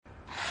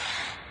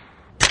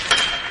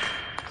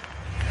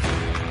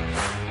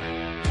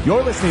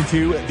You're listening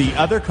to the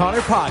Other Connor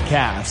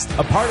Podcast,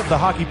 a part of the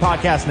Hockey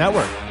Podcast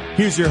Network.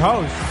 Here's your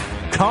host,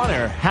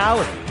 Connor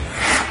Halley.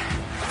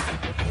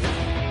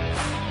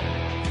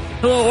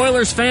 Hello,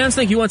 Oilers fans.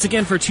 Thank you once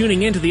again for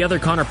tuning in to the Other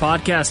Connor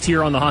Podcast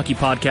here on the Hockey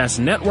Podcast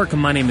Network.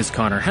 My name is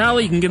Connor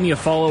Halley. You can give me a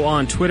follow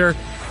on Twitter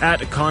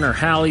at Connor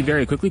Halley.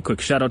 Very quickly, quick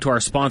shout out to our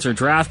sponsor,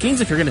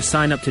 DraftKings. If you're going to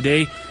sign up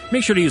today,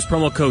 make sure to use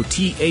promo code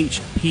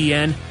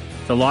THPN.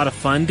 It's a lot of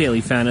fun, daily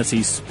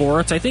fantasy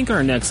sports. I think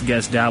our next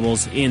guest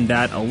dabbles in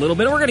that a little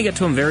bit. We're going to get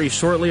to him very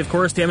shortly. Of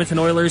course, the Edmonton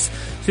Oilers,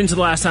 since the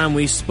last time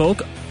we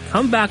spoke,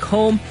 come back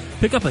home,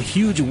 pick up a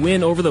huge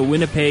win over the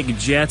Winnipeg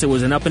Jets. It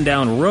was an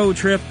up-and-down road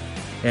trip.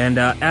 And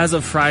as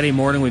of Friday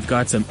morning, we've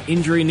got some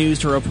injury news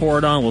to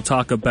report on. We'll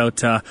talk about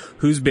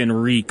who's been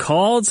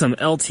recalled, some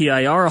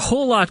LTIR, a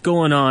whole lot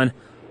going on.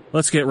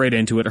 Let's get right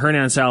into it.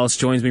 Hernan Salas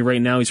joins me right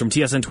now. He's from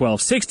TSN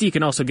 1260. You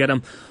can also get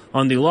him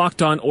on the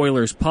Locked On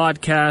Oilers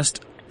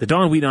podcast, the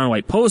Don Wheat on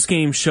White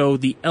postgame show,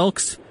 the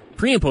Elks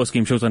pre- and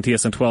postgame shows on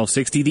TSN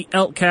 1260, the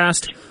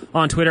Elkcast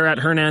on Twitter at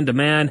Hernan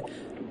Demand.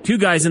 Two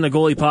guys in the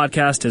goalie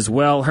podcast as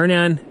well.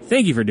 Hernan,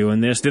 thank you for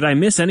doing this. Did I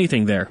miss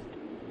anything there?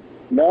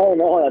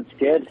 No, that's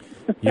good.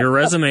 Your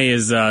resume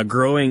is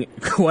growing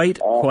quite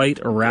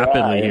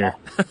rapidly here.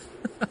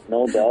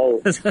 No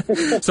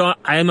doubt. So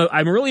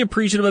I'm really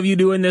appreciative of you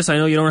doing this. I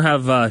know you don't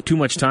have too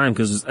much time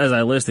because, as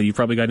I listed, you've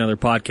probably got another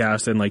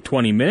podcast in like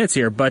 20 minutes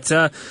here. But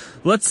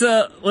let's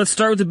start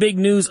with the big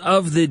news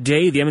of the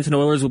day. The Edmonton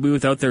Oilers will be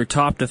without their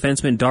top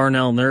defenseman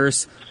Darnell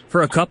Nurse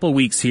for a couple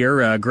weeks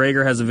here.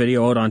 Gregor has a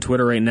video out on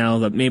Twitter right now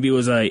that maybe it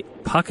was a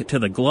puck to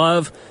the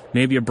glove,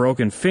 maybe a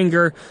broken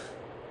finger.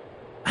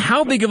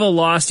 How big of a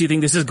loss do you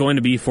think this is going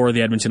to be for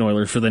the Edmonton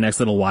Oilers for the next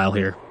little while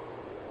here?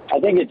 I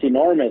think it's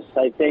enormous.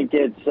 I think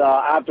it's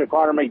after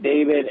Connor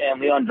McDavid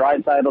and Leon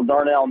Draisaitl,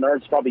 Darnell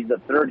Nurse probably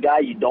the third guy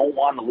you don't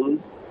want to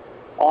lose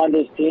on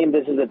this team.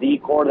 This is a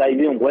D-core that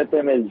even with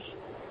them is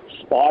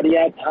spotty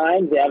at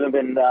times. They haven't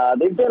been.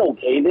 They've been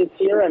okay this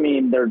year. I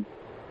mean, they're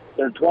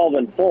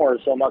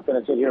 12-4, so I'm not going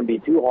to sit here and be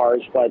too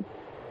harsh, but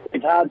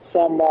they've had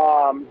some.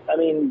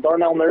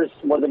 Darnell Nurse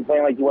wasn't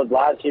playing like he was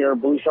last year.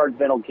 Bouchard's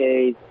been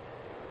okay.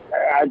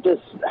 I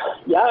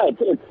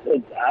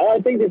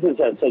think this is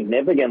a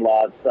significant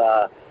loss,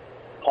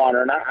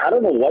 Connor. And I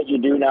don't know what you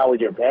do now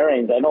with your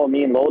pairings. I know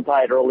me and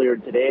Lowtide earlier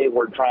today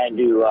were trying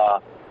to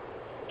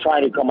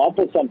come up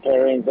with some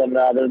pairings, and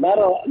there's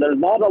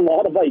not a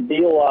lot of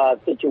ideal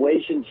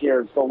situations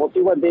here. So we'll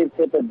see what Dave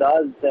Tippett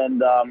does,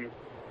 and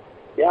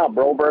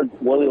Broberg,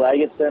 Willie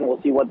Lagesson,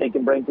 we'll see what they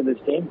can bring to this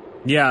team.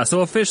 Yeah, so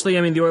officially,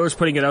 I mean, the Oilers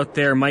putting it out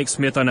there. Mike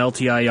Smith on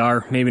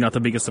LTIR, maybe not the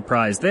biggest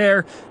surprise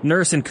there.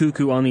 Nurse and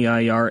Cuckoo on the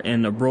IR,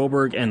 and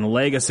Broberg and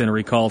Lagesson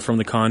recalled from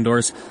the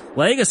Condors.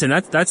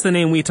 Lagesson, that's the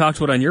name we talked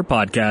about on your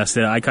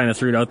podcast. I kind of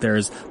threw it out there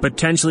as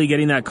potentially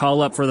getting that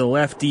call up for the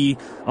lefty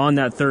on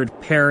that third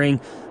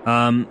pairing.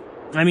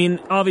 I mean,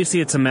 obviously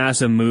it's a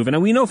massive move,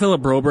 and we know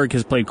Philip Broberg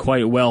has played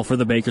quite well for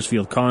the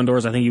Bakersfield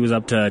Condors. I think he was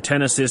up to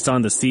 10 assists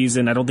on the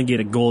season. I don't think he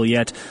had a goal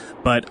yet,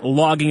 but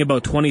logging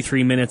about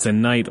 23 minutes a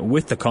night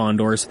with the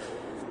Condors.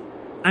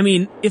 I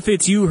mean, if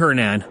it's you,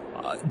 Hernan,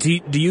 do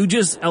you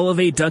just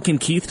elevate Duncan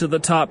Keith to the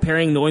top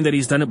pairing, knowing that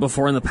he's done it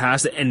before in the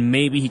past, and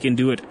maybe he can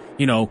do it,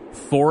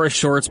 for a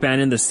short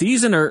span in the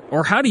season,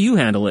 or how do you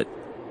handle it?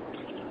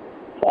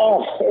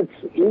 Oh,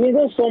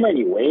 there's so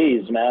many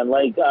ways, man.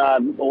 Like,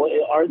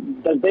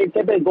 does Dave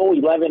Tippett go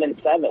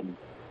 11-7?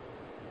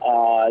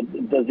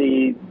 Does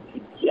he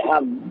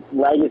have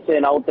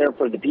Lagesson out there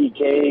for the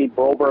PK,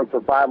 Broberg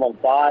for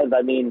 5-on-5?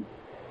 I mean,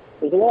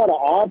 there's a lot of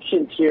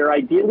options here.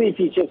 Ideally, if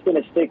he's just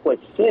going to stick with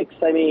 6,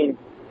 I mean,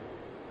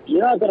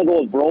 you're not going to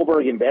go with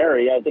Broberg and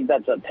Barry. I think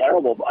that's a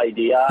terrible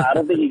idea. I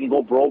don't think you can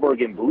go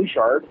Broberg and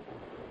Bouchard.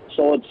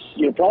 So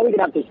you're probably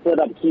going to have to split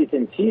up Keith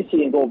and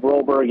Ceci and go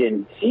Broberg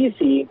and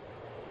Ceci.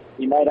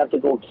 You might have to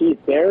go Keith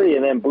Barry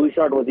and then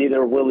Bouchard with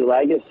either Willie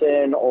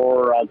Lagesson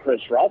or Chris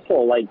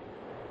Russell. Like,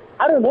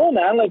 I don't know,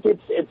 man. Like,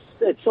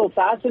 it's so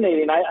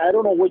fascinating. I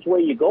don't know which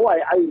way you go.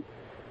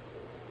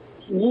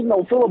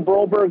 Philip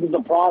Broberg is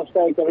a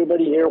prospect.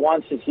 Everybody here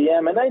wants to see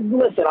him. And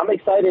listen, I'm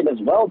excited as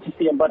well to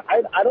see him, but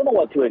I don't know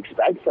what to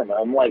expect from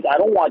him. Like, I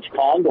don't watch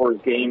Condors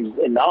games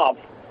enough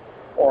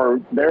or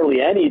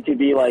barely any to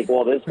be like,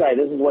 well, this guy,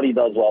 this is what he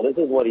does well. This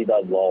is what he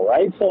does well,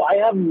 right? So I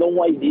have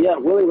no idea.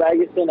 Willie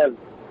Lagesson has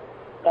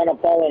kind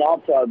of fallen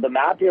off the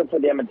map here for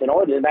the Edmonton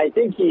Oilers, and I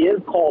think he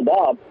is called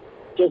up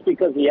just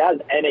because he has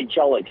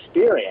NHL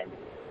experience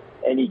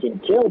and he can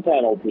kill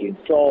penalties.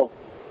 So,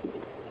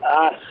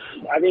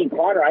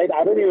 Connor,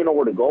 I don't even know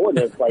where to go with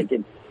this. Like,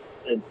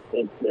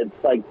 it's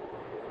like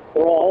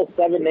throw all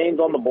 7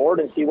 names on the board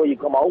and see what you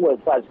come out with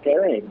as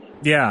pairings.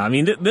 Yeah, I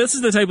mean, this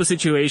is the type of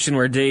situation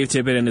where Dave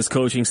Tippett and his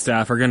coaching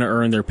staff are going to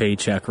earn their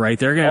paycheck, right?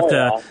 They're going to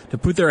have to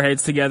put their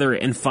heads together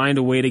and find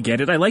a way to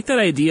get it. I like that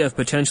idea of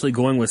potentially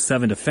going with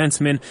 7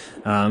 defensemen.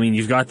 I mean,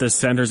 you've got the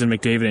centers in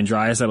McDavid and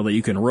Draisaitl that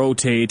you can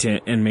rotate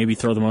and maybe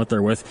throw them out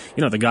there with,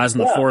 the guys on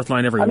the fourth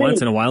line every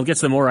once in a while. It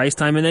gets them more ice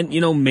time, and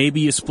then,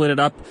 maybe you split it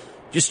up,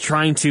 just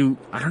trying to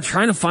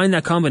find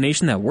that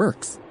combination that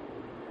works.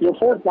 your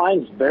fourth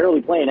line's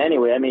barely playing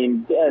anyway. I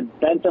mean,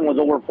 Benson was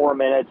over 4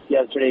 minutes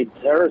yesterday.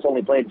 Harris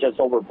only played just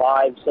over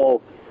 5.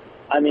 So,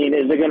 I mean,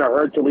 is it going to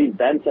hurt to leave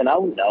Benson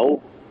out?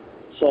 No.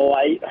 So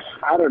I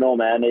don't know,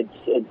 man.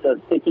 It's a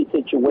sticky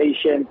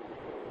situation.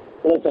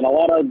 Listen, a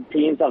lot of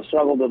teams have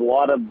struggled with a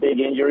lot of big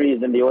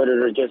injuries, and the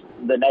Oilers are just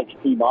the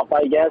next team up,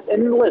 I guess.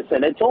 And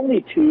listen, it's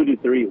only 2 to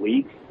 3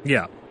 weeks.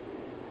 Yeah.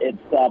 It's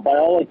by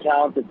all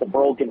accounts, it's a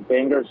broken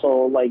finger.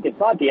 So, like, it's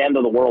not the end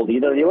of the world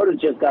either. The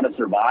Oilers just got to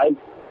survive,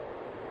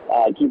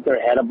 keep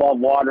their head above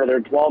water. They're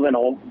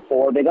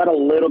 12-4. They got a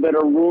little bit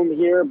of room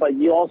here, but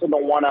you also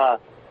don't want to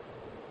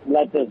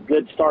let this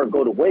good start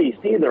go to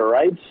waste either,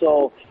 right?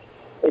 So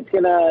it's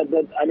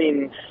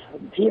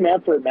team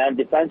effort, man.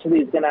 Defensively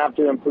is going to have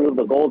to improve.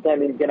 The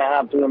goaltending is going to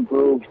have to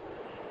improve,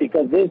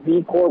 because this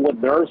D-core with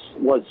Nurse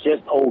was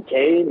just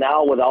okay.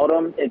 Now without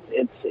him,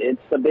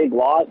 it's a big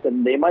loss,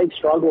 and they might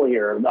struggle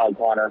here,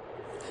 Connor.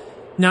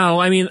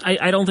 No, I mean,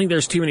 I don't think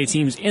there's too many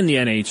teams in the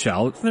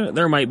NHL.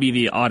 There might be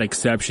the odd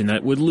exception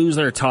that would lose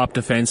their top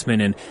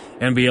defenseman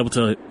and be able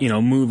to,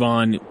 move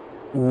on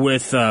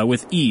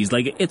with ease.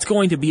 Like, it's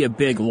going to be a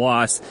big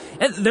loss.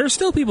 And there's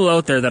still people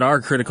out there that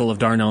are critical of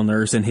Darnell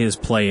Nurse and his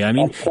play. I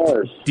mean, of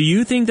course. Do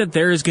you think that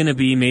there's going to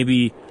be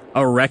maybe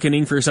a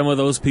reckoning for some of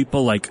those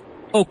people? Like,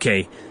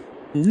 okay,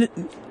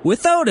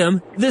 without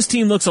him, this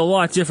team looks a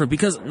lot different,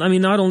 because, I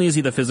mean, not only is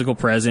he the physical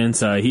presence,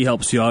 he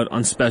helps you out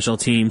on special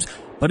teams,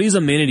 but he's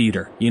a minute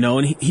eater,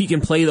 and he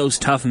can play those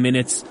tough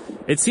minutes.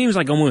 It seems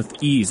like almost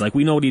with ease. Like,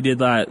 we know what he did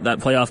that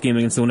playoff game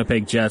against the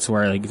Winnipeg Jets,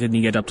 where, like, didn't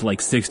he get up to,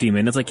 like, 60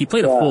 minutes? Like, he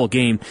played a full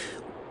game.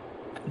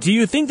 Do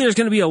you think there's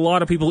going to be a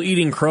lot of people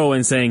eating crow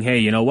and saying, hey,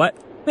 you know what?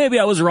 Maybe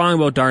I was wrong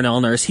about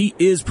Darnell Nurse. He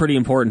is pretty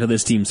important to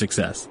this team's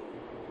success.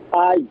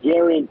 I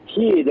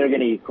guarantee they're going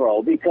to eat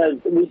crow, because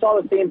we saw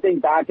the same thing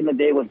back in the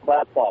day with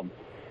Klefbom.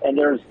 And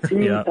there's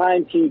 2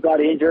 times he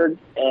got injured,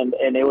 and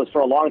it was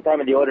for a long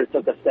time, and the Oilers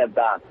took a step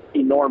back,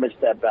 enormous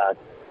step back.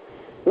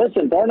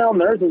 Listen, Darnell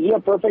Nurse, is he a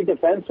perfect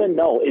defenseman?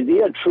 No. Is he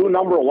a true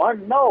number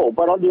one? No.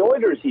 But on the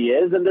Oilers he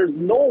is, and there's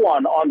no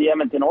one on the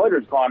Edmonton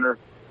Oilers, Connor,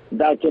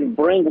 that can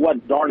bring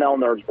what Darnell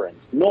Nurse brings.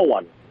 No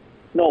one.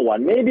 No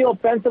one. Maybe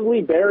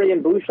offensively, Barry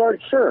and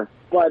Bouchard, sure,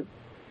 but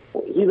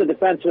he's a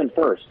defenseman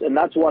first, and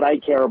that's what I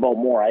care about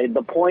more.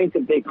 The point,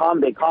 if they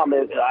come, they come.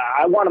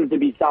 I want them to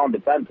be sound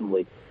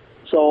defensively.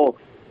 So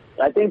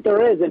I think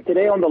there is. And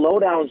today on the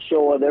Lowdown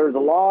show, there was a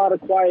lot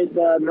of quiet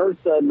Nurse.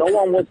 No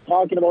one was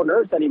talking about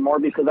Nurse anymore,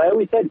 because I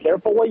always said,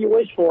 careful what you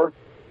wish for.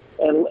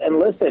 And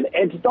listen,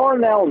 it's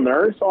Darnell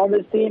Nurse on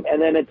this team,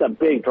 and then it's a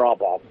big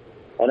drop-off.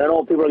 And I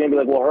know people are going to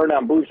be like, well,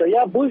 Hernan, Bouchard.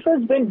 Yeah,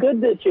 Bouchard's been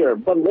good this year,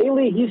 but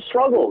lately he's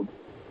struggled.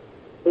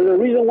 There's a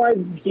reason why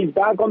he's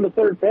back on the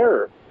third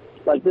pair.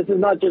 Like, this is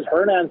not just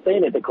Hernan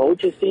saying it. The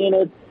coach is seeing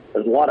it.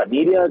 There's a lot of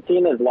media that's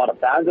seeing it. There's a lot of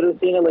fans that are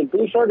seeing it. Like,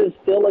 Bouchard is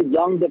still a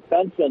young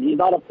defenseman. He's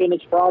not a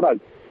finished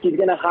product. He's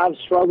going to have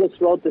struggles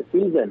throughout the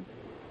season.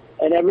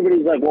 And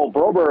everybody's like, well,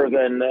 Broberg,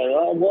 and,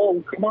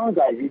 well, come on,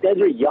 guys. You guys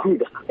are young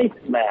guys,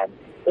 man.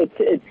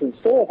 It's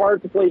so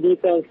hard to play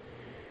defense.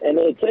 And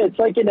it's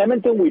like in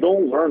Edmonton, we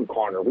don't learn,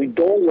 Connor. We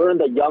don't learn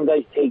that young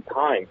guys take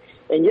time.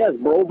 And, yes,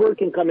 Broberg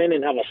can come in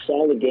and have a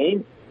solid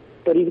game,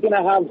 but he's going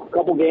to have a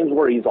couple games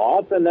where he's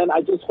off. And then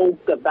I just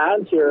hope the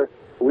fans here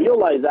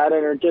realize that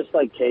and are just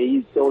like, hey,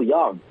 he's still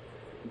young.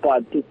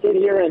 But to sit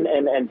here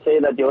and say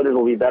that the Oilers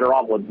will be better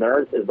off with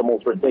Nurse is the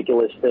most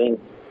ridiculous thing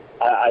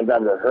I've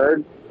ever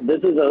heard.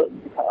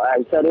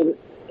 I said it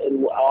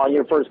on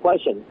your first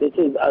question, this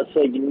is a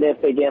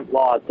significant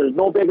loss. There's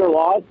no bigger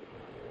loss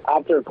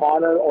after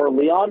Connor or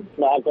Leon,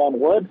 knock on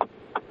wood,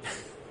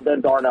 than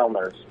Darnell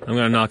Nurse. I'm going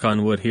to knock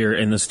on wood here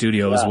in the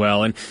studio as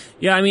well. And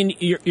yeah, I mean,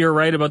 you're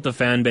right about the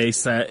fan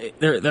base.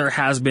 There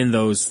has been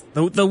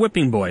the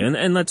whipping boy,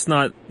 and let's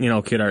not,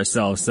 kid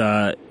ourselves.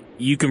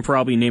 You can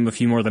probably name a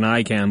few more than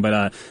I can,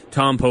 but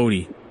Tom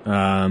Pody.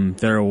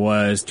 There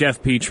was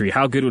Jeff Petrie.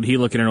 How good would he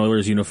look in an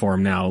Oilers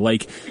uniform now?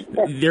 Like,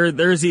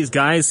 there's these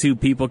guys who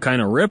people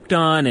kind of ripped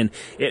on, and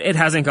it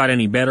hasn't got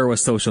any better with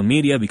social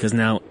media, because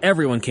now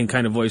everyone can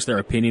kind of voice their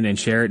opinion and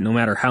share it, no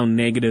matter how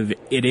negative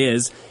it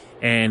is.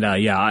 And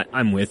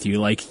I'm with you.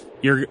 Like,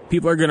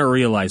 people are going to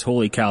realize,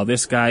 holy cow,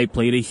 this guy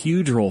played a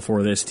huge role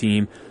for this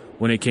team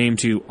when it came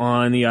to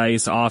on the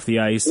ice, off the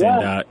ice,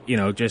 and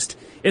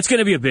it's going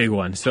to be a big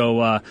one.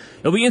 So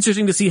it'll be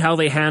interesting to see how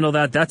they handle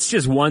that. That's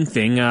just one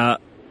thing.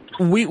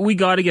 We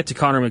got to get to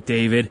Connor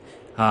McDavid.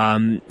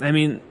 I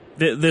mean,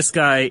 this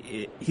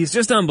guy, he's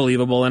just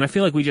unbelievable, and I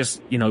feel like we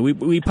just,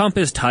 we pump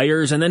his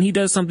tires, and then he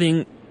does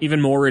something even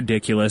more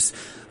ridiculous.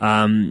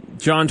 John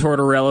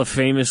Tortorella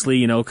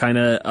famously, kind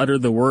of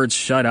uttered the words,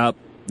 shut up,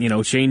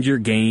 change your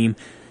game.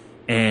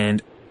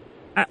 And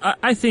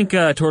I think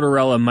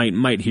Tortorella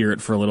might hear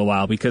it for a little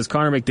while, because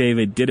Connor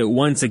McDavid did it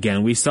once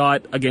again. We saw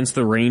it against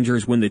the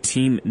Rangers when the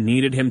team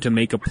needed him to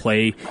make a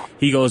play.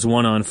 He goes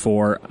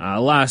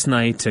 1-on-4. Last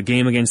night, a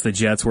game against the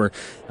Jets where,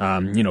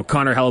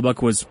 Connor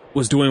Hellebuyck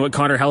was doing what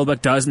Connor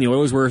Hellebuyck does, and the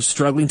Oilers were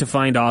struggling to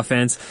find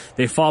offense.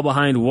 They fall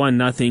behind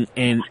 1-0,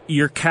 and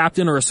your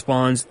captain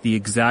responds the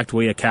exact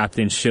way a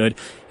captain should.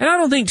 And I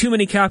don't think too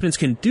many captains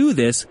can do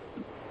this.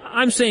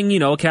 I'm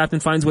saying, a captain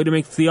finds a way to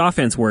make the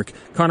offense work.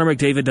 Connor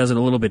McDavid does it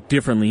a little bit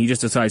differently. He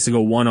just decides to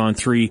go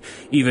 1-on-3,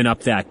 even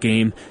up that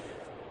game.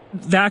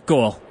 That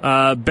goal,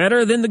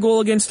 better than the goal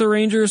against the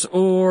Rangers,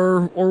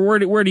 or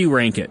where do you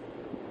rank it?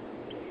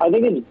 I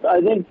think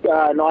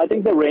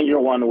the Ranger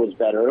one was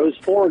better. It was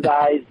 4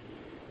 guys.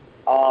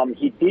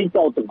 He beat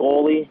out the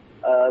goalie.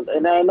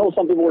 And I know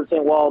some people were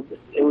saying, well,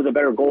 it was a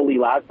better goalie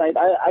last night.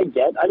 I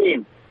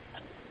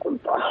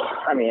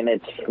mean,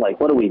 it's like,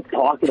 what are we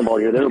talking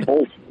about here? They're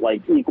both,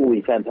 like,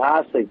 equally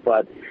fantastic.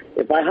 But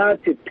if I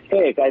had to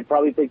pick, I'd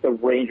probably pick the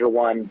Ranger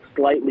one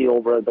slightly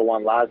over the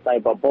one last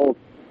night, but both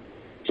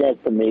just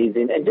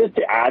amazing. And just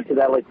to add to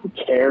that, like, who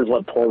cares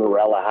what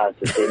Tortorella has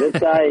to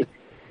say?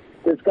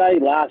 This guy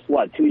lasts,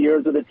 2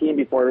 years with the team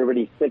before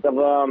everybody's sick of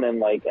him. And,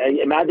 like,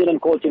 imagine him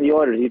coaching the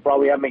Oilers. He'd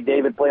probably have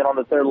McDavid playing on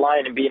the third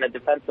line and being a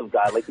defensive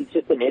guy. Like, he's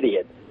just an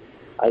idiot.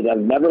 I've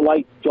never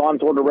liked John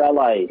Tortorella.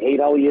 I hate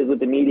how he is with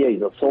the media.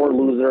 He's a sore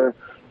loser.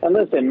 And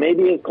listen,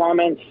 maybe his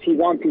comments, he's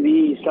on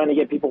TV, he's trying to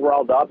get people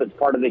riled up. It's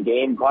part of the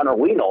game. Connor,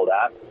 we know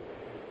that.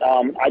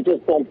 I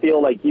just don't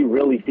feel like he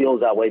really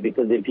feels that way,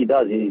 because if he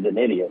does, he's an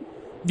idiot.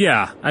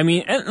 Yeah, I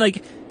mean,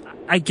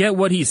 I get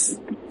what he's,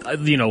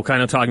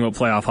 kind of talking about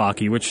playoff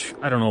hockey, which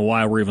I don't know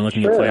why we're even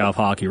looking at playoff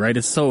hockey, right?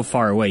 It's so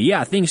far away.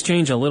 Yeah, things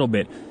change a little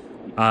bit.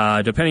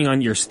 Depending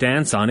on your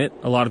stance on it,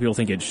 a lot of people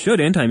think it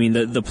shouldn't. I mean,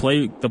 the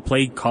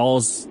play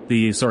calls,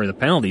 the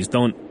penalties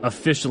don't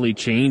officially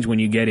change when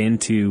you get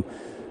into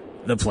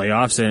the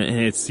playoffs, and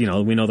it's,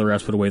 we know the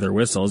refs put away their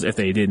whistles. If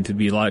they didn't, it'd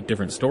be a lot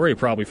different story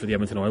probably for the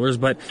Edmonton Oilers.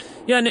 But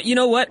yeah, you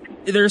know what?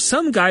 There's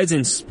some guys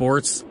in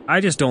sports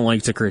I just don't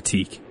like to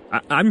critique.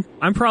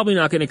 I'm probably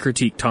not going to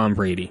critique Tom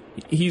Brady.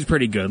 He's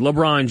pretty good.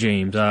 LeBron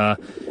James, Shohei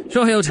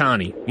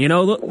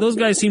Ohtani. Those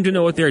guys seem to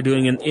know what they're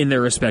doing in their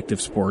respective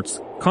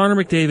sports. Connor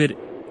McDavid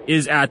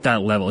is at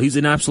that level. He's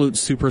an absolute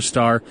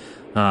superstar.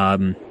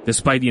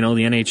 Despite, the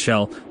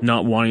NHL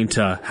not wanting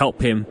to help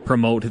him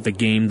promote the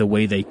game the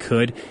way they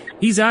could.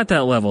 He's at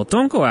that level.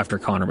 Don't go after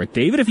Connor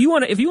McDavid. If you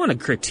want to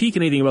critique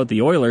anything about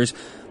the Oilers,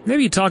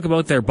 maybe talk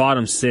about their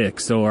bottom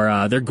 6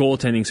 or their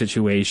goaltending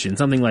situation,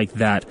 something like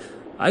that.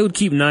 I would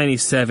keep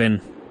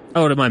 97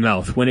 out of my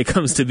mouth when it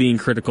comes to being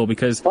critical,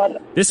 because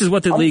this is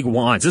what the league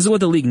wants. This is what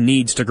the league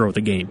needs to grow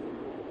the game.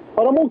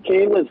 But I'm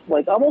okay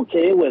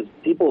with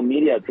people in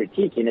media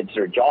critiquing. It's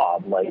their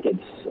job. Like,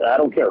 I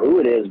don't care who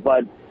it is,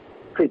 but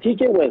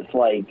critique it with,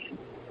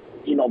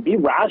 be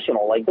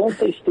rational. Like, don't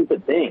say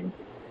stupid things.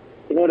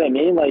 You know what I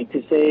mean? Like,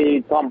 to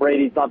say Tom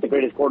Brady's not the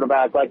greatest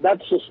quarterback, like,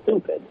 that's just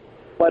stupid.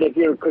 But if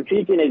you're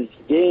critiquing his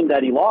game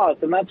that he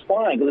lost, then that's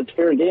fine, because it's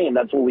fair game.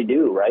 That's what we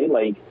do, right?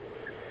 Like,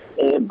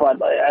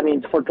 but I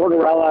mean, for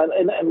Tortorella,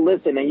 and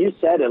listen, and you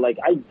said it, like,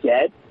 I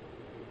get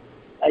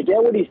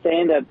what he's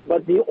saying,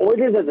 but the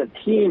Oilers as a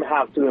team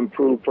have to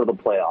improve for the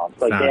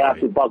playoffs. Like, exactly. They have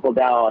to buckle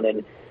down,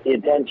 and the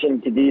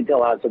attention to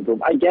detail has to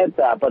improve. I get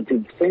that, but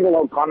to single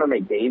out Connor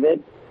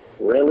McDavid,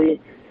 really?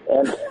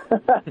 And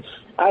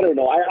I don't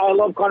know. I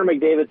love Connor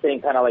McDavid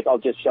saying kind of like, I'll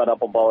just shut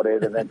up about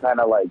it, and then kind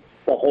of like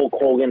the Hulk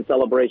Hogan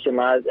celebration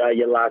last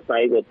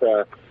night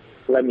with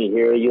let me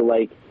hear you.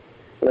 Like,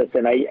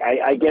 listen,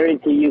 I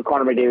guarantee you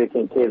Connor McDavid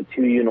can give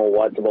two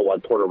you-know-whats about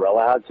what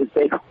Tortorella has to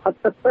say.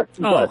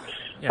 But,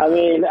 yeah. I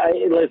mean,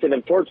 listen,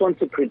 if Torts wants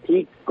to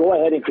critique, go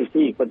ahead and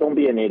critique, but don't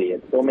be an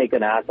idiot. Don't make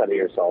an ass out of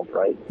yourself,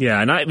 right?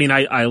 Yeah, and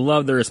I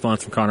love the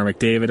response from Connor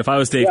McDavid. If I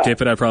was Dave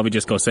Tippett, I'd probably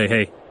just go say,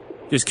 hey,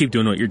 just keep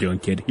doing what you're doing,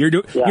 kid.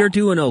 You're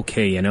doing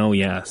okay,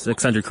 Yeah,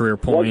 600 career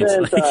points.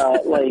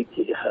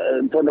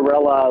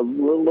 Tortorella,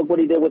 look what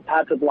he did with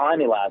Patrick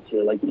Laine last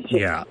year. Like, he's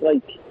just,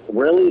 like,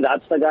 really?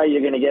 That's the guy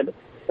you're going to get?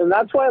 And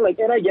that's why, like,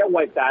 and I get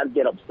why fans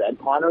get upset,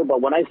 Connor,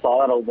 but when I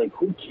saw it, I was like,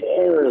 who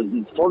cares?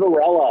 It's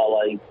Tortorella,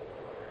 like.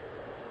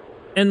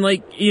 And,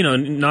 like,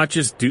 not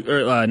just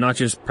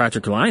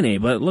Patrick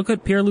Laine, but look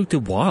at Pierre-Luc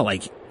Dubois.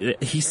 Like,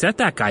 he set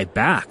that guy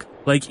back.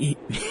 Like,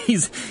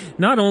 he's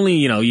not only,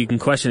 you can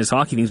question his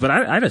hockey things, but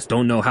I just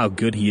don't know how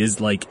good he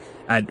is, like,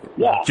 at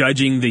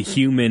judging the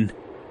human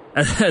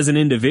as an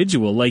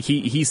individual. Like,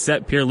 he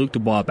set Pierre-Luc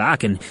Dubois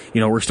back, and,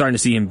 we're starting to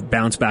see him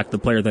bounce back the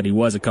player that he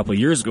was a couple of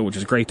years ago, which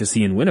is great to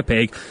see in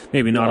Winnipeg.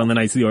 Maybe not on the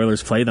nights the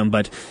Oilers play them,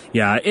 but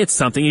yeah, it's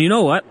something. And you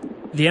know what?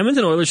 The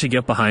Edmonton Oilers should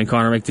get behind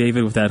Connor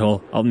McDavid with that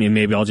whole,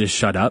 maybe I'll just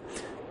shut up.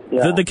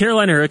 Yeah. The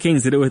Carolina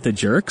Hurricanes did it with the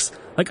Jerks.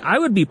 Like, I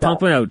would be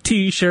pumping out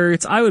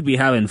T-shirts. I would be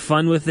having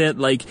fun with it.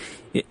 Like,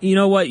 you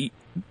know what?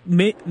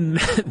 Make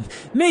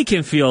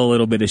him feel a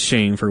little bit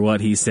ashamed for what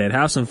he said.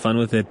 Have some fun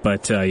with it.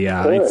 But,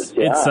 it's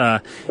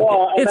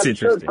interesting.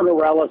 Sure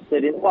Tortorella's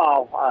sitting,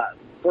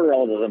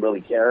 Tortorella doesn't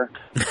really care.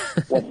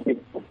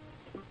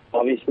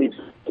 Obviously,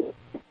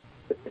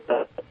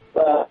 I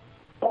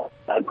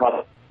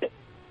probably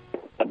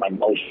have my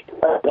motion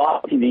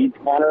off TV,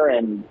 Connor,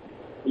 and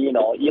you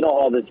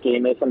know how this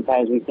game is.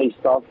 Sometimes we say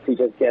stuff to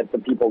just get the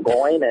people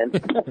going, and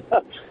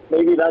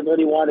maybe that's what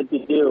he wanted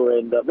to do.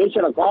 And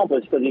mission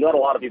accomplished, because he got a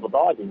lot of people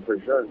talking, for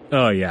sure.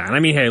 Oh, yeah. And I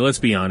mean, hey, let's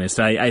be honest.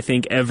 I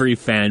think every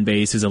fan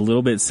base is a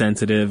little bit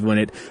sensitive when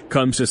it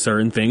comes to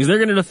certain things. They're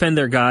going to defend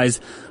their guys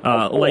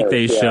like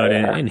they should.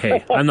 Yeah. And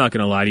hey, I'm not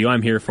going to lie to you.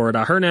 I'm here for it.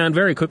 Hernan,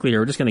 very quickly here,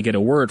 we're just going to get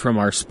a word from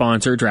our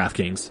sponsor,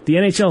 DraftKings. The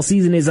NHL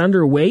season is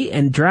underway,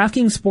 and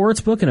DraftKings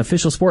Sportsbook, an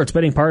official sports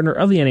betting partner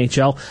of the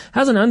NHL,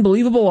 has an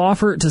unbelievable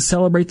offer to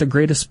celebrate the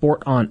greatest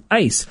sport on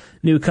ice.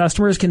 New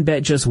customers can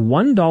bet just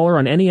 $1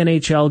 on any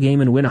NHL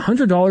game and win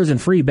 $100 in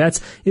free bets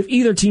if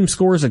either team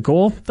scores a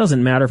goal.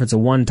 Doesn't matter if it's a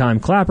one-time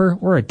clapper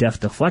or a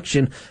deft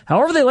deflection.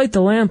 However they light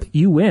the lamp,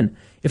 you win.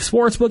 If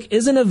Sportsbook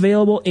isn't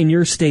available in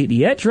your state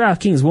yet,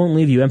 DraftKings won't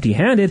leave you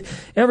empty-handed.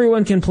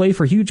 Everyone can play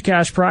for huge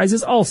cash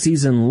prizes all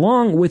season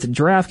long with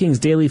DraftKings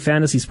Daily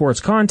Fantasy Sports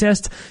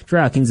Contest.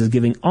 DraftKings is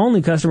giving all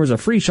new customers a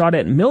free shot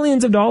at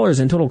millions of dollars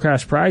in total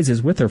cash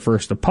prizes with their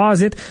first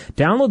deposit.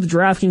 Download the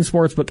DraftKings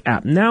Sportsbook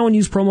app now and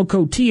use promo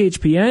code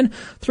THPN.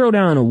 Throw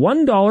down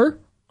 $1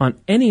 on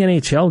any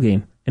NHL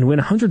game and win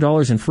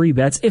 $100 in free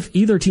bets if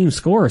either team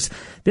scores.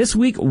 This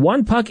week,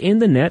 one puck in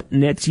the net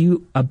nets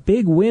you a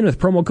big win with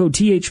promo code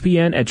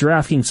THPN at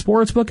DraftKings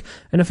Sportsbook,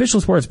 an official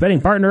sports betting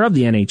partner of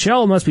the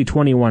NHL. Must be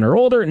 21 or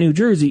older, New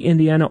Jersey,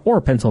 Indiana, or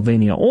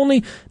Pennsylvania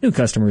only. New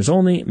customers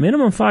only.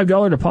 Minimum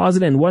 $5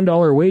 deposit and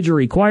 $1 wager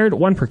required.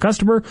 One per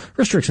customer.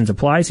 Restrictions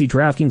apply. See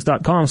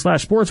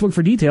DraftKings.com/sportsbook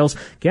for details.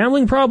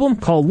 Gambling problem?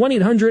 Call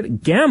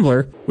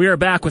 1-800-GAMBLER. We are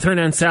back with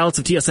Hernan Salas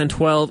of TSN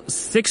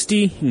 1260.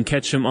 You can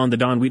catch him on the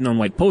Don Wheaton on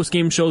White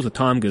postgame shows with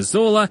Tom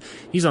Gazzola.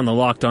 He's on the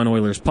Locked On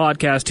Oilers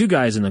podcast. Two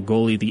guys in the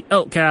goalie, the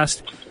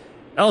Elkcast,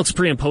 Elks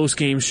pre and post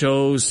game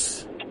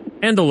shows,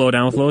 and the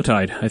lowdown with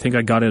Lowtide. I think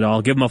I got it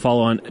all. Give him a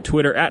follow on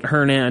Twitter at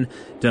Hernan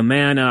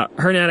Deman.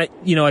 Hernan,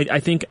 I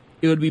think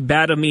it would be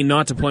bad of me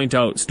not to point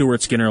out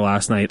Stuart Skinner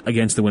last night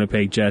against the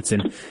Winnipeg Jets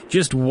and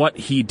just what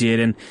he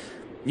did and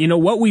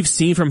what we've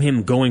seen from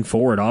him going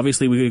forward.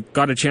 Obviously, we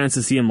got a chance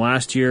to see him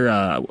last year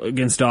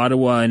against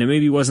Ottawa, and it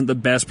maybe wasn't the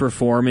best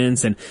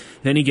performance. And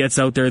then he gets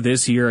out there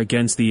this year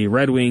against the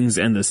Red Wings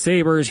and the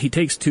Sabres. He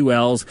takes 2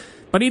 L's,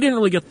 but he didn't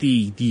really get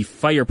the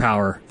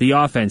firepower, the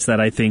offense that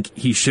I think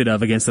he should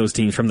have against those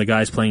teams from the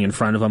guys playing in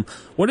front of him.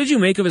 What did you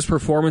make of his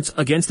performance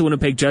against the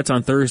Winnipeg Jets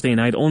on Thursday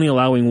night, only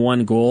allowing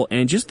 1 goal,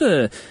 and just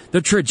the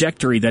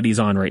trajectory that he's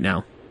on right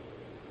now?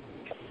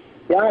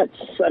 Yeah,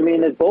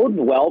 it bodes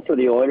well for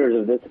the Oilers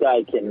if this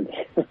guy can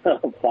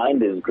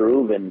find his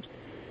groove and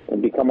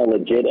become a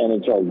legit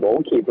NHL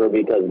goalkeeper,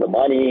 because the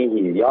money,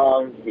 he's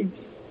young,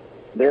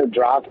 their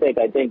draft pick.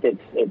 I think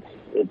it's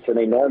an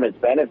enormous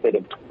benefit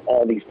if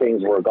all these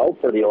things work out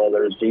for the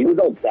Oilers. So he was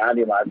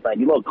outstanding last night.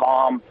 He looked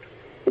calm,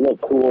 he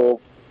looked cool.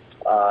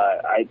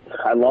 I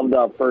love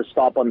the first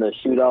stop on the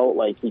shootout.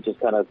 Like, he just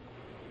kind of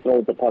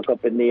throws the puck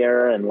up in the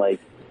air, and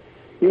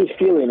he was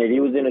feeling it. He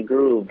was in a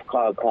groove,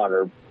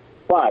 Connor.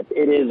 But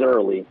it is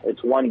early.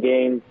 It's one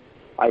game.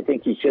 I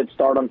think he should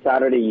start on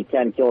Saturday. You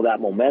can't kill that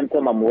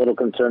momentum. I'm a little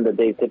concerned that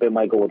Dave Tippett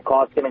might go with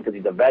Koskinen because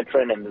he's a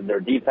veteran and their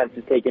defense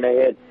is taking a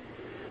hit.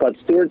 But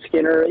Stuart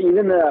Skinner,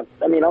 even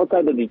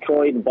outside the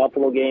Detroit and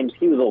Buffalo games,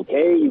 he was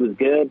okay. He was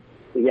good.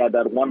 He had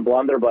that one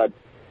blunder, but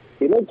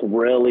he looked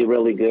really,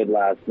 really good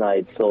last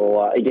night.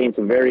 So against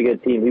a very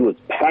good team, he was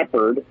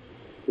peppered.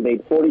 He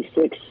made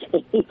 46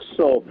 saves.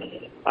 So,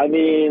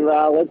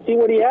 let's see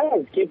what he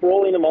has. Keep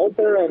rolling him out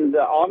there. And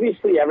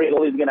obviously, every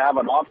goalie's going to have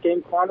an off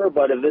game, Connor.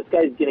 But if this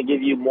guy's going to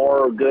give you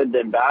more good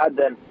than bad,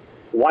 then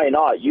why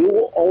not? You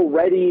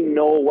already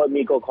know what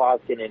Mikko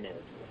Koskinen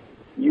is.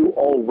 You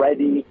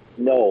already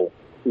know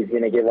he's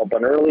going to give up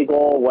an early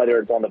goal, whether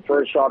it's on the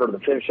first shot or the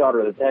 5th shot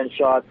or the 10th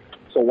shot.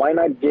 So why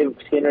not give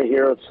Skinner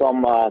here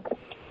some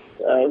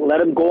let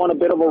him go on a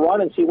bit of a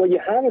run and see what you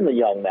have in the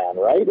young man,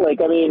 right?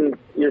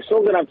 You're still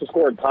going to have to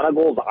score a ton of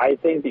goals, I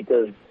think,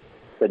 because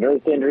the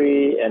Nurse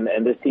injury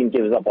and this team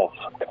gives up a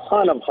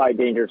ton of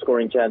high-danger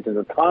scoring chances,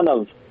 a ton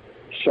of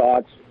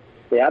shots.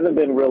 They haven't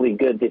been really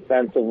good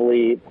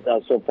defensively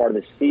so far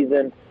this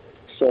season.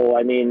 So,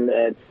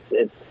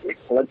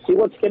 let's see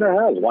what Skinner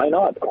has. Why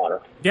not,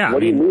 Connor? Yeah. What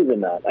do you lose in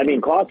that?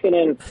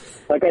 Koskinen,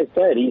 like I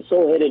said, he's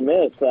so hit and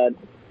miss that,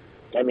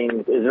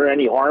 is there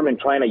any harm in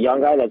trying a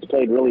young guy that's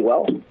played really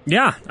well?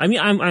 Yeah,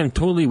 I'm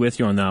totally with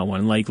you on that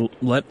one.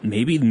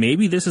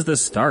 Maybe this is the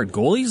start.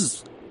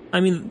 Goalies,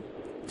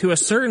 to a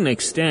certain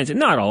extent,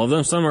 not all of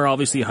them. Some are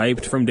obviously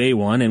hyped from day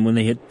one, and when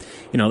they hit,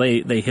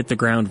 they hit the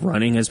ground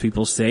running, as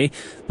people say.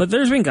 But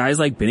there's been guys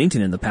like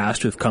Binnington in the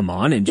past who have come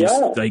on and just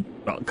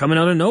coming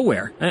out of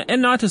nowhere.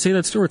 And not to say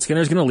that Stuart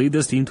Skinner is going to lead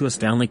this team to a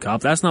Stanley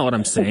Cup. That's not what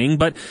I'm saying.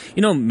 But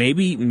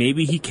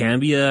maybe he can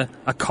be a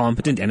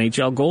competent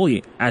NHL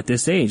goalie at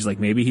this age.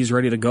 Maybe he's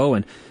ready to go.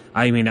 And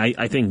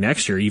I think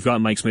next year you've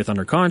got Mike Smith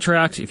under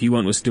contract. If you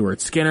went with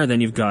Stuart Skinner, then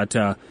you've got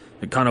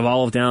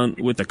Konovalov down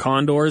with the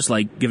Condors,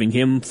 giving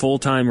him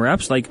full-time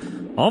reps.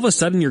 All of a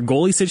sudden your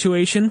goalie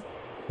situation,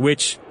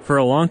 which for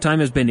a long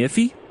time has been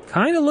iffy,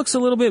 kind of looks a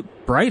little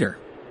bit brighter.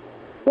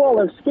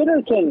 Well, if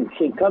Skinner can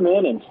come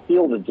in and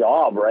steal the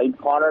job, right,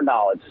 Connor?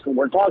 Now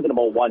we're talking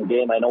about one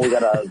game. I know we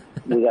gotta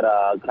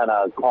kind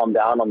of calm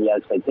down on the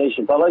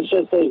expectation, but let's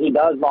just say he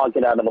does knock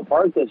it out of the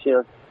park this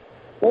year.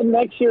 Then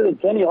next year,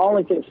 Kenny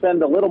Holland can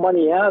spend the little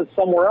money he has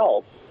somewhere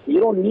else. You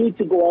don't need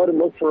to go out and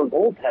look for a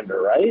goaltender,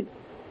 right?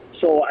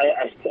 So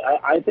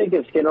I think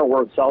if Skinner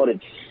works out,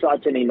 it's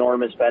such an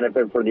enormous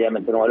benefit for the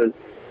Edmonton Oilers.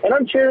 And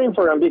I'm cheering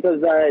for him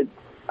because,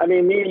 me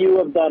and you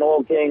have done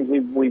Oil Kings.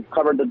 We've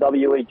covered the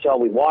WHL.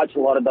 We've watched a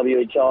lot of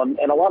WHL.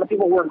 And a lot of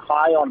people weren't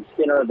high on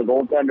Skinner as a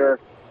goaltender.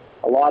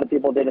 A lot of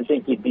people didn't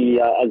think he'd be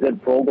a good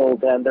pro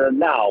goaltender.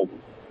 Now,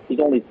 he's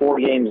only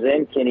 4 games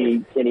in. Can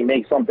he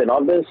make something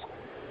of this?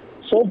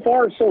 So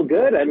far, so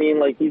good.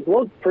 He's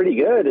looked pretty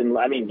good. And,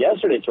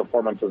 yesterday's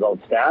performance was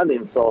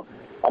outstanding. So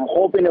I'm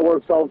hoping it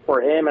works out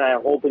for him, and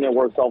I'm hoping it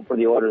works out for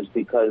the Oilers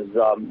because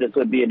this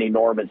would be an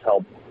enormous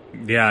help.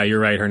 Yeah, you're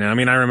right, Hernan.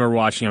 I remember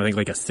watching, a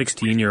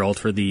 16-year-old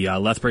for the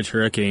Lethbridge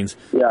Hurricanes,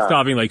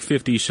 stopping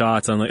 50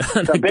 shots on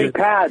the big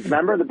pads.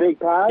 Remember the big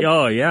pads?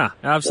 Oh, yeah,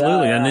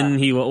 absolutely. Yeah. And then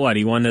he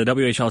won the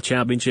WHL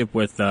championship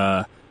with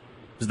was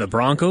it the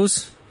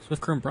Broncos?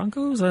 Swift Current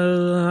Broncos?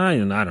 I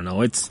don't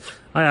know.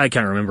 I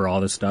can't remember all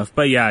this stuff.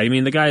 But yeah,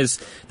 the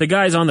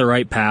guy's on the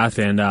right path,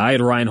 and I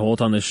had Ryan Holt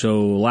on the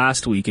show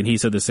last week, and he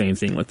said the same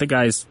thing. The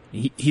guy's,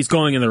 he's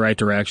going in the right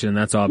direction, and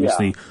that's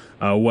obviously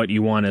what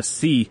you want to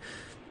see.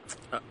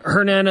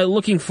 Hernan,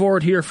 looking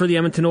forward here for the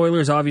Edmonton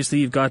Oilers. Obviously,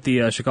 you've got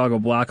the Chicago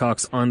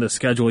Blackhawks on the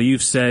schedule.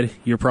 You've said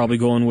you're probably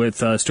going with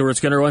Stuart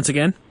Skinner once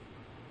again?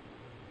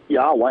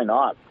 Yeah, why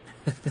not?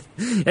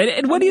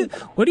 and what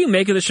do you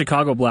make of the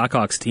Chicago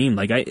Blackhawks team?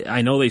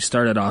 I know they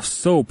started off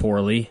so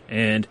poorly,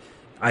 and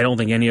I don't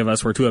think any of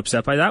us were too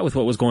upset by that with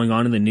what was going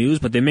on in the news,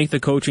 but they make the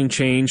coaching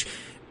change,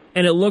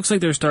 and it looks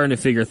like they're starting to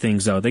figure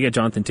things out. They get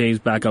Jonathan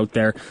Toews back out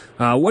there.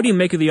 What do you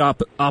make of the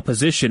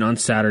opposition on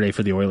Saturday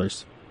for the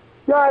Oilers?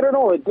 Yeah, I don't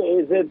know. Is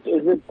it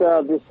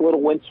this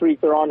little win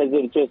streak they're on? Is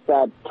it just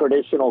that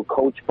traditional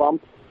coach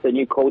bump, the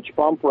new coach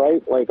bump,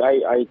 right?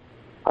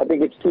 I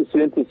think it's too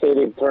soon to say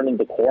they've turned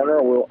the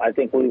corner. I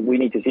think we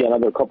need to see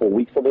another couple of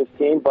weeks of this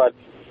team, but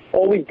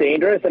always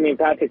dangerous.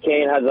 Patrick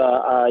Kane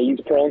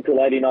he's prone to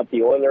lighting up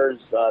the Oilers.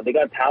 They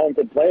got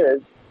talented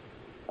players.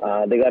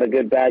 They got a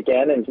good back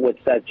end, and with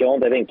Seth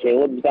Jones, I think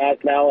Caleb's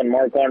back now, and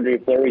Marc-Andre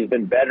Fleury's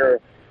been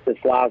better this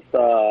last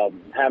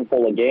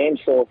handful of games.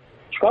 So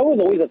Chicago's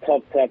always a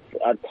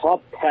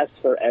tough test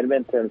for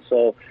Edmonton.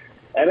 So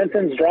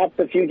Edmonton's dropped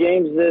a few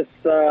games this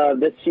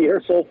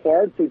year so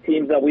far to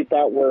teams that we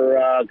thought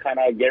were kind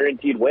of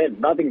guaranteed wins.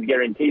 Nothing's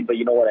guaranteed, but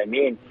you know what I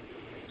mean.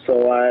 So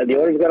the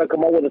Oilers got to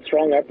come up with a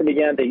strong effort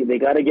again. They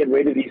got to get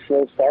rid of these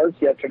slow starts.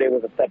 Yesterday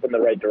was a step in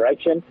the right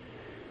direction.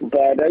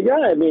 But,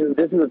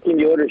 this is a team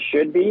the Oilers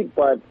should beat,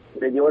 but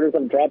the Oilers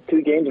have dropped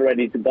 2 games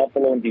already to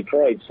Buffalo and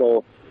Detroit.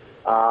 So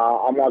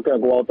I'm not going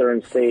to go out there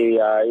and say,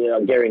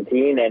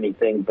 guaranteeing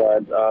anything.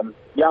 But,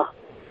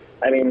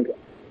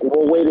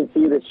 we'll wait and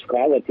see this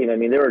Chicago team.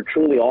 They were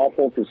truly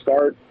awful to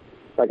start.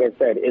 Like I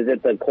said, is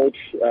it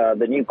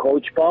the new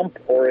coach bump,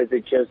 or is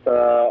it just,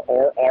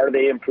 or are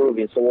they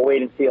improving? So we'll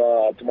wait and see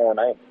tomorrow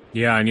night.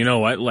 Yeah, and you know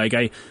what?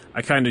 I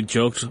kind of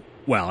joked.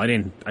 Well, I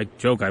didn't. I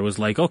joke. I was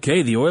like,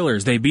 okay, the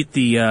Oilers, they beat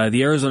the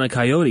Arizona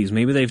Coyotes.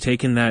 Maybe they've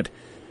taken that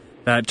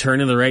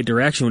turn in the right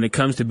direction when it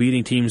comes to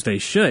beating teams they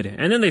should.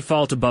 And then they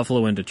fall to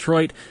Buffalo and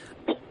Detroit.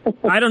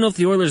 I don't know if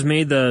the Oilers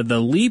made the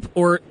leap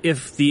or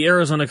if the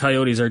Arizona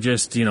Coyotes are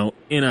just,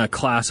 in a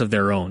class of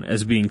their own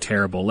as being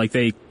terrible.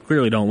 They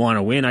clearly don't want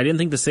to win. I didn't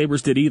think the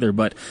Sabres did either,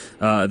 but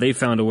they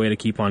found a way to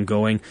keep on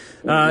going.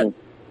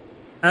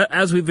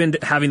 As we've been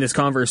having this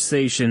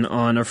conversation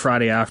on a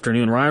Friday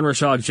afternoon, Ryan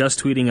Rishaug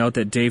just tweeting out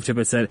that Dave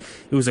Tippett said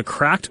it was a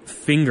cracked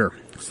finger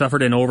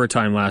suffered in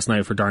overtime last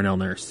night for Darnell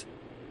Nurse.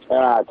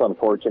 It's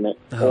unfortunate.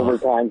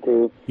 Overtime,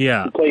 too.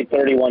 Yeah. He played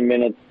 31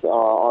 minutes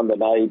on the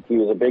night. He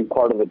was a big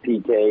part of the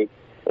PK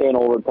in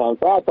overtime.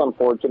 So that's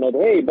unfortunate.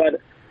 Hey,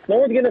 but no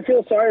one's going to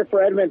feel sorry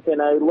for Edmonton.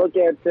 I look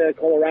at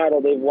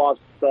Colorado. They've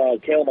lost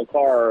Cale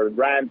Makar,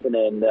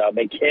 Rantanen,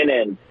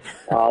 McKinnon.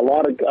 A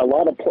lot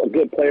of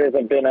good players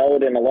have been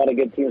out, and a lot of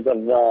good teams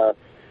have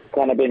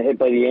kind of been hit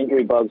by the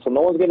injury bug. So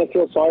no one's going to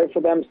feel sorry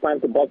for them. It's time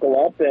to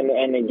buckle up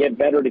and get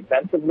better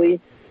defensively.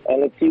 And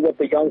let's see what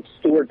the young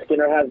Stuart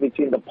Skinner has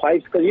between the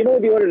pipes. Because the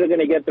Oilers are going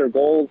to get their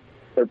goals.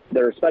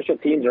 Their special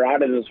teams are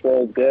out of this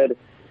world good.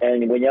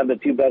 And when you have the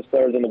 2 best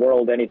players in the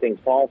world, anything's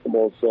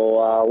possible.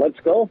 So let's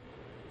go.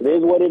 It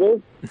is what it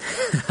is.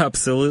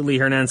 Absolutely.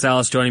 Hernan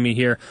Salas joining me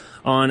here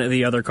on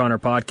the Other Connor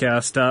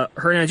podcast.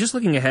 Hernan, just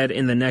looking ahead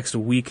in the next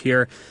week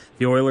here,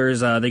 the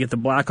Oilers, they get the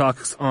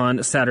Blackhawks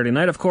on Saturday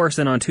night, of course.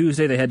 Then on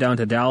Tuesday, they head down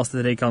to Dallas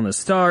to take on the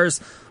Stars.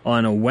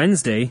 On a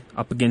Wednesday,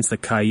 up against the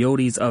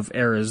Coyotes of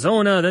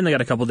Arizona. Then they got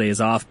a couple days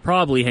off,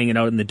 probably hanging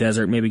out in the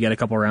desert, maybe get a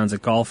couple rounds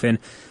of golf in.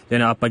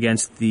 Then up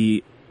against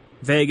the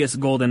Vegas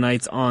Golden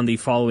Knights on the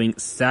following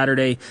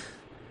Saturday.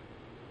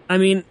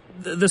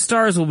 The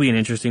Stars will be an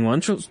interesting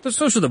one. So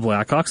should the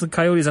Blackhawks. The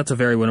Coyotes, that's a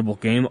very winnable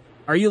game.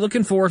 Are you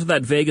looking forward to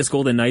that Vegas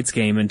Golden Knights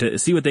game and to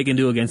see what they can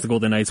do against the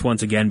Golden Knights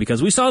once again?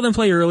 Because we saw them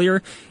play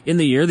earlier in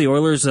the year. The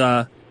Oilers,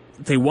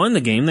 they won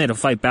the game. They had to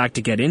fight back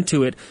to get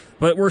into it,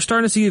 but we're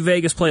starting to see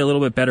Vegas play a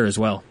little bit better as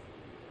well.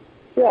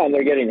 Yeah, and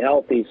they're getting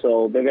healthy,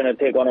 so they're going to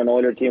take on an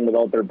Oilers team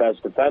without their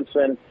best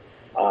defenseman,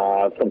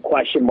 some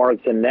question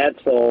marks in net,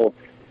 so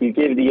you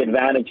give the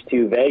advantage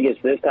to Vegas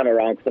this time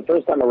around, because the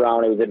first time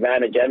around it was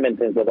advantage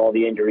Edmonton with all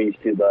the injuries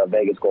to the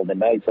Vegas Golden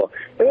Knights. So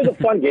it was a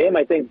fun game.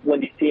 I think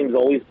when these teams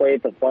always play,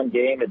 it's a fun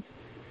game. It's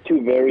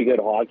two very good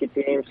hockey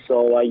teams.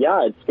 So,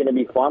 yeah, it's going to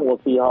be fun. We'll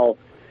see how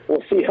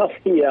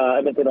the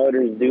Edmonton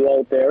Oilers do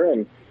out there,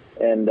 and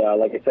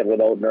like I said,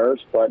 without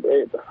Nurse. But,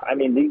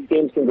 these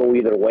games can go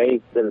either way.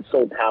 They're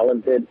so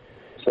talented.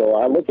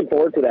 So I'm looking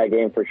forward to that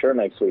game for sure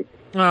next week.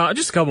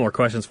 Just a couple more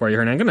questions for you,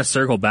 Hernan. I'm going to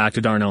circle back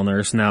to Darnell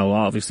Nurse now.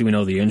 Obviously, we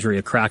know the injury,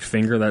 a cracked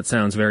finger. That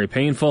sounds very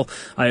painful.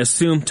 I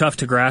assume tough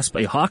to grasp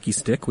a hockey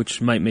stick, which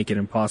might make it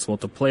impossible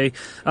to play.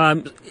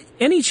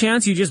 Any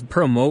chance you just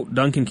promote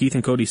Duncan Keith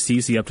and Cody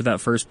Ceci up to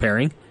that first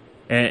pairing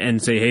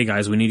and say, hey,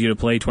 guys, we need you to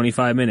play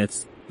 25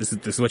 minutes. This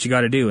is what you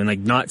got to do,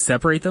 and not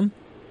separate them?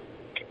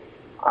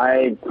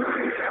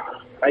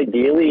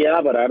 Ideally,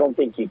 yeah, but I don't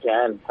think you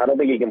can. I don't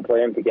think you can play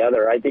them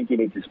together. I think you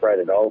need to spread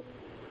it out.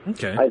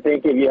 Okay. I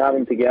think if you have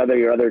them together,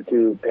 your other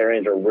two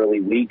pairings are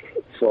really weak.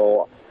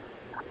 So,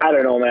 I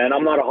don't know, man.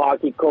 I'm not a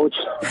hockey coach.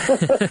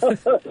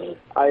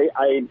 I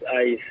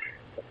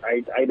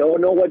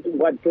don't know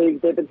what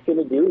Big Tippet's going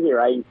to do here.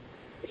 I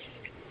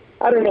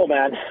don't know,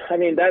 man.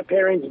 That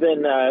pairing's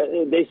been,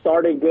 they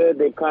started good.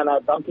 They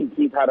Duncan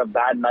Keith had a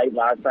bad night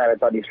last night. I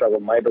thought he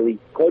struggled mightily.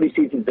 Cody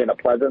Ceci's been a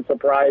pleasant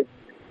surprise.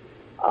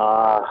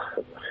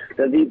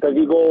 Does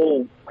he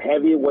go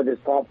heavy with his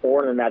top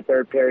four and that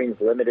third pairing's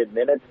limited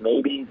minutes?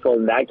 Maybe. So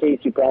in that case,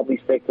 you probably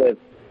stick with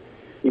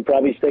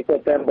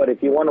them. But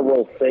if you want to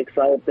roll six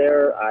out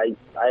there,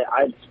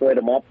 I'd split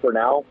them up for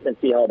now and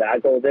see how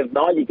that goes. If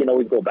not, you can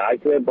always go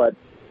back to it. But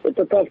it's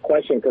a tough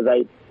question because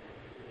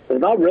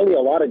there's not really a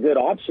lot of good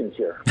options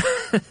here.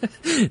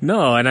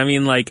 No, and I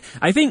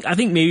think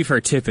maybe for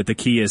Tippett the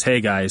key is,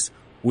 hey guys,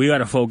 we got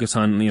to focus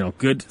on,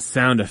 good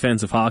sound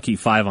defensive hockey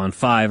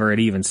 5-on-5 or at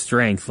even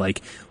strength.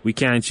 We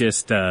can't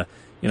just, do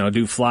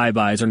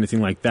flybys or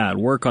anything like that.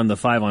 Work on the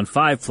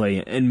 5-on-5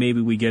 play, and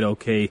maybe we get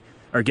okay,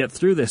 or get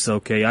through this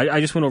okay. I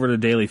just went over to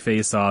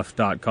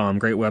dailyfaceoff.com.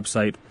 Great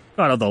website.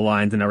 Got all the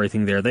lines and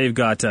everything there. They've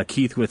got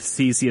Keith with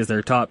Ceci as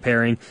their top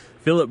pairing,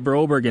 Philip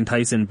Broberg and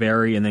Tyson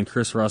Barrie, and then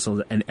Chris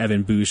Russell and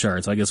Evan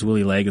Bouchard. So I guess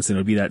Willie Legason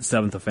would be that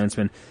seventh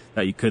defenseman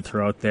that you could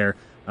throw out there.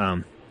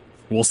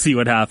 We'll see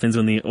what happens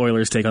when the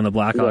Oilers take on the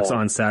Blackhawks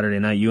on Saturday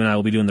night. You and I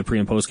will be doing the pre-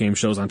 and post-game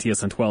shows on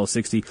TSN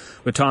 1260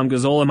 with Tom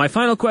Gazzola. My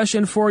final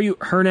question for you,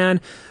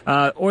 Hernan.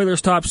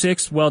 Oilers top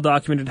six, well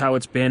documented how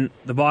it's been.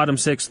 The bottom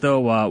six,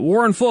 though,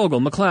 Warren Fogle,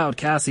 McLeod,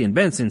 Cassian,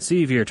 Benson,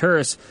 Sevier,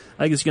 Turris.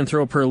 I guess you can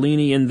throw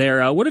Perlini in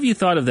there. What have you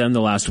thought of them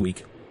the last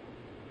week?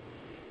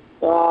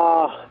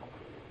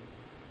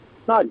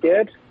 Not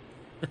good.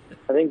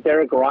 I think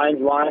Derek Ryan's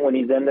line, when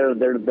he's in there,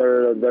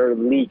 they're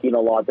leaking a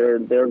lot.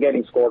 They're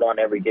getting scored on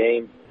every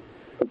game.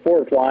 The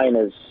fourth line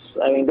is,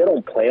 they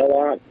don't play a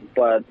lot,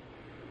 but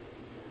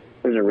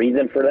there's a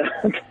reason for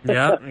that.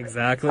 Yeah,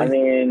 exactly.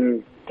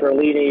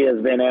 Perlini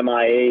has been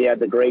MIA. He had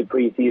the great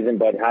preseason,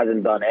 but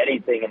hasn't done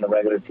anything in the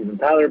regular season.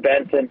 Tyler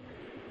Benson,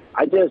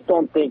 I just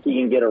don't think he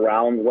can get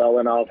around well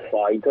enough.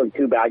 He took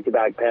 2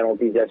 back-to-back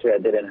penalties yesterday.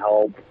 That didn't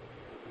help.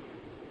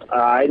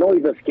 I know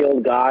he's a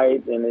skilled guy,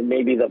 and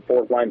maybe the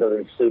fourth line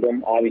doesn't suit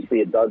him.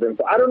 Obviously, it doesn't.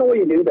 So I don't know what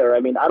you do there. I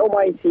don't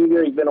mind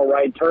Sevier. He's been all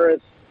right.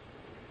 Turris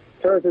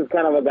is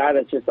kind of a guy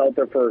that's just out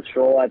there for a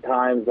stroll at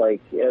times, and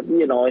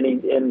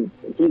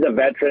he's a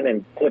veteran,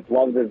 and Tip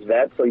loves his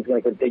vets, so he's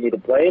going to continue to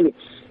play.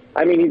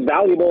 He's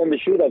valuable in the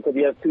shootout because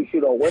he has 2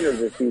 shootout winners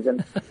this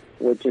season,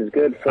 which is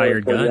good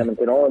for the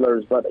Edmonton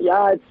Oilers. But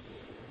yeah, it's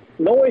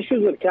no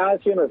issues with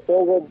Cassian or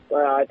Fogle.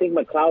 I think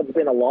McLeod's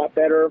been a lot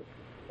better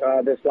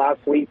this last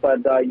week,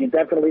 but you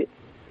definitely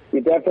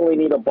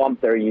need a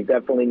bump there. You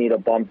definitely need a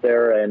bump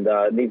there and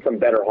need some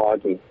better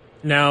hockey.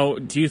 Now,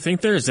 do you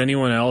think there's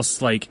anyone else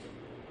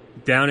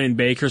down in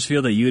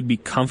Bakersfield that you would be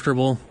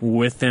comfortable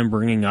with them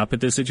bringing up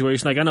at this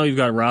situation? I know you've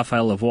got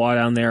Raphael Lavoie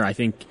down there.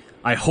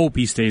 I hope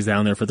he stays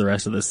down there for the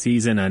rest of the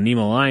season. Nima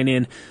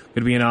Leinen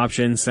could be an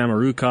option.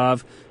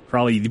 Samorukov,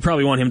 you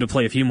probably want him to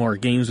play a few more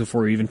games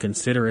before you even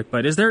consider it.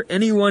 But is there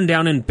anyone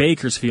down in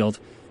Bakersfield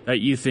that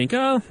you think,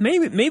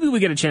 maybe we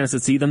get a chance to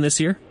see them this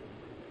year?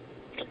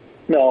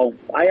 No.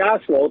 I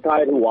asked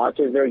Lotide, who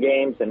watches their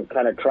games and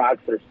kind of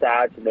tracks their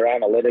stats and their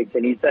analytics,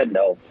 and he said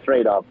no,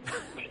 straight up.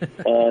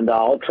 And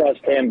I'll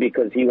trust him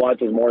because he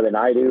watches more than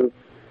I do.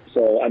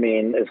 So,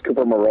 is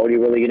Cooper Marody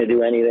really going to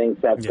do anything?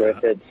 Seth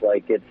Griffiths,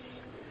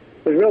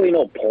 there's really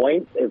no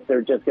point if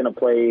they're just going to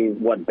play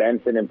what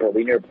Benson and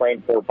Perlini are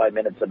playing 4 or 5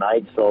 minutes a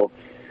night. So,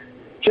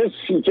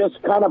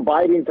 just kind of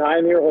biding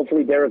time here.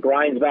 Hopefully Derek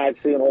Ryan's back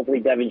soon.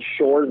 Hopefully Devin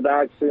Shore's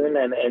back soon,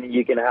 and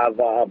you can have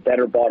a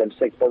better bottom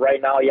six. But right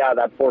now,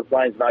 that fourth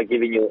line's not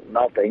giving you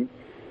nothing.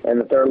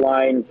 And the third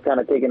line's kind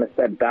of taking a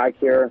step back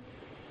here.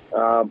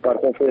 But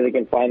hopefully they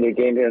can find their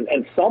game here,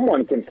 and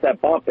someone can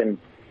step up and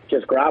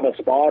just grab a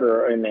spot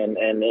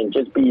and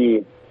just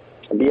be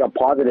be a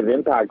positive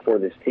impact for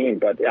this team.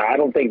 But I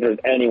don't think there's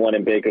anyone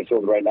in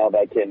Bakersfield right now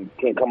that can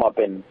come up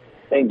and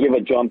give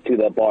a jump to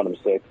the bottom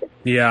six.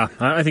 Yeah,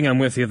 I think I'm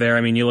with you there.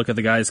 I mean, you look at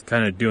the guys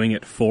kind of doing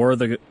it for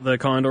the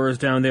Condors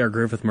down there,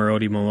 Griffith,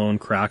 Marody, Malone,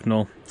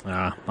 Cracknell.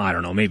 I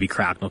don't know, maybe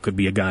Cracknell could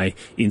be a guy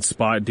in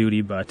spot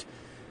duty, but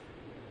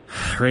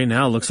right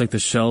now it looks like the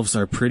shelves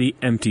are pretty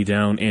empty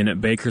down in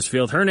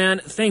Bakersfield.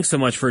 Hernan, thanks so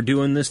much for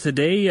doing this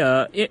today.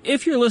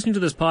 If you're listening to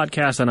this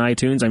podcast on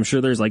iTunes, I'm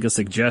sure there's like a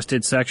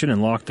suggested section,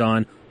 and Locked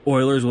On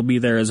Oilers will be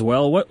there as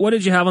well. What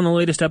did you have on the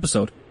latest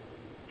episode?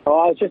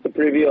 Oh, it's just a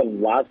preview of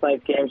last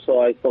night's game,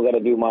 so I still got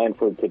to do mine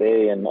for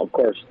today. And, of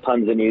course,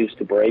 tons of news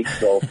to break.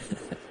 So,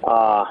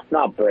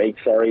 not break,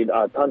 sorry.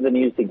 Tons of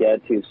news to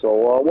get to.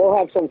 So, we'll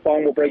have some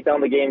fun. We'll break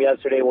down the game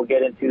yesterday. We'll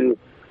get into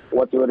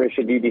what the Oilers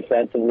should do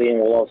defensively,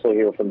 and we'll also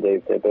hear from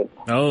Dave Tippett.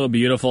 Oh,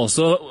 beautiful.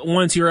 So,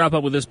 once you wrap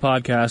up with this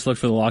podcast, look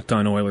for the Locked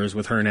On Oilers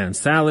with Hernan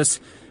Salas.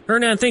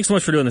 Hernan, thanks so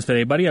much for doing this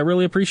today, buddy. I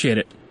really appreciate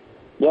it.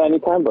 Yeah,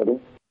 anytime, buddy.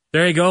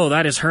 There you go.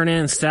 That is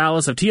Hernan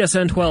Salas of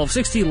TSN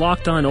 1260,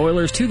 Locked On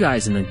Oilers, two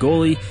guys in the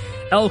goalie.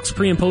 Elks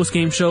pre- and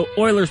post-game show,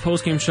 Oilers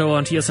post-game show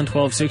on TSN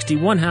 1260,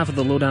 one half of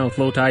the Lowdown with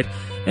Lowtide,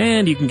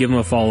 and you can give him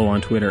a follow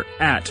on Twitter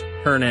at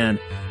Hernan.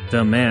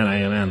 The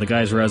man. The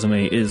guy's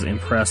resume is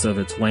impressive.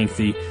 It's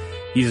lengthy.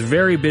 He's a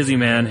very busy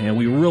man, and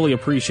we really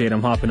appreciate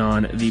him hopping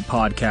on the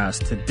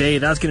podcast today.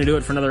 That's going to do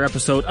it for another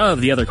episode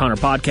of the Other Connor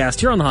podcast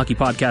here on the Hockey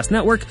Podcast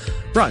Network,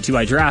 brought to you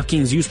by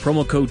DraftKings. Use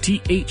promo code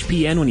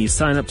THPN when you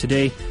sign up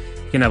today.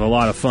 You can have a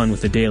lot of fun with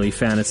the daily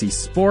fantasy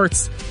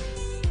sports.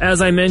 As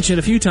I mentioned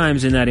a few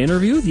times in that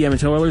interview, the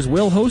Edmonton Oilers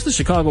will host the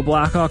Chicago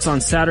Blackhawks on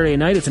Saturday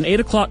night. It's an 8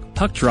 o'clock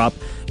puck drop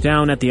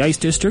down at the Ice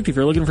District. If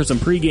you're looking for some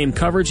pregame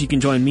coverage, you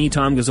can join me,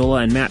 Tom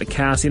Gazzola, and Matt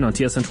Cassian on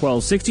TSN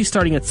 1260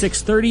 starting at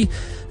 6:30.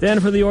 Then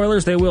for the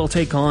Oilers, they will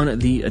take on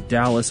the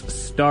Dallas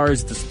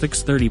Stars. The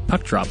 6:30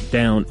 puck drop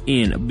down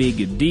in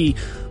Big D.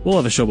 We'll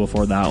have a show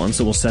before that one,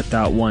 so we'll set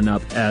that one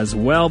up as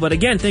well. But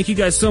again, thank you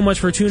guys so much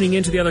for tuning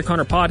in to the Other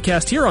Connor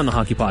podcast here on the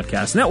Hockey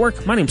Podcast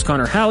Network. My name's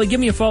Connor Halley. Give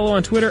me a follow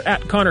on Twitter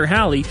at Connor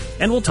Halley,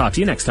 and we'll talk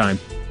to you next time.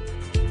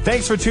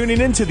 Thanks for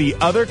tuning in to the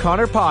Other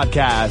Connor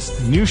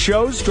podcast. New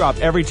shows drop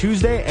every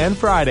Tuesday and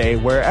Friday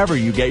wherever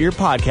you get your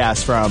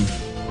podcasts from.